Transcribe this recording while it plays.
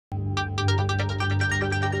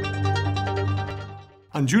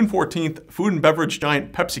On June 14th, food and beverage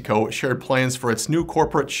giant PepsiCo shared plans for its new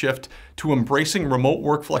corporate shift to embracing remote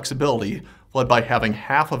work flexibility, led by having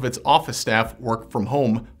half of its office staff work from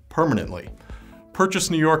home permanently. Purchase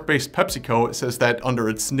New York-based PepsiCo says that under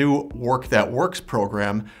its new Work That Works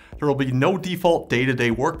program, there will be no default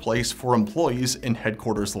day-to-day workplace for employees in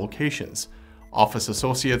headquarters locations. Office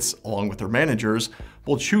associates, along with their managers,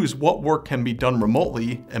 will choose what work can be done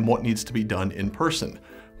remotely and what needs to be done in person,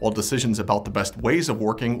 while decisions about the best ways of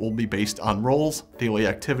working will be based on roles, daily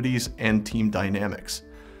activities, and team dynamics.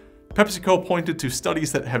 PepsiCo pointed to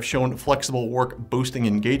studies that have shown flexible work boosting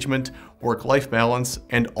engagement, work-life balance,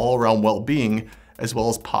 and all-around well-being, as well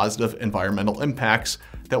as positive environmental impacts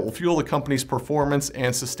that will fuel the company's performance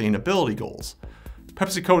and sustainability goals.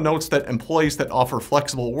 PepsiCo notes that employees that offer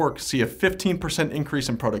flexible work see a 15% increase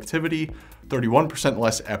in productivity, 31%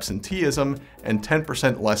 less absenteeism, and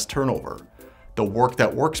 10% less turnover. The Work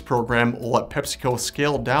That Works program will let PepsiCo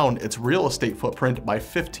scale down its real estate footprint by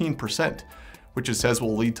 15%, which it says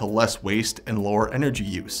will lead to less waste and lower energy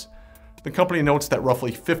use. The company notes that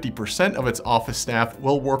roughly 50% of its office staff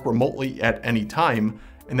will work remotely at any time,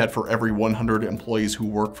 and that for every 100 employees who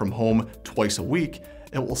work from home twice a week,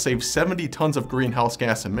 it will save 70 tons of greenhouse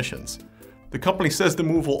gas emissions. The company says the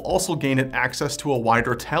move will also gain it access to a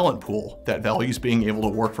wider talent pool that values being able to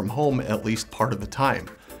work from home at least part of the time.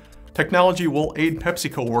 Technology will aid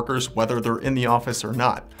PepsiCo workers whether they're in the office or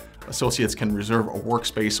not. Associates can reserve a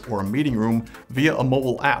workspace or a meeting room via a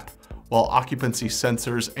mobile app, while occupancy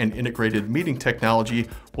sensors and integrated meeting technology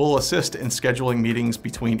will assist in scheduling meetings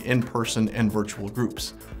between in-person and virtual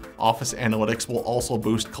groups. Office analytics will also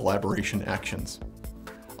boost collaboration actions.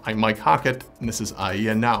 I'm Mike Hockett, and this is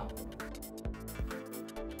IEN Now.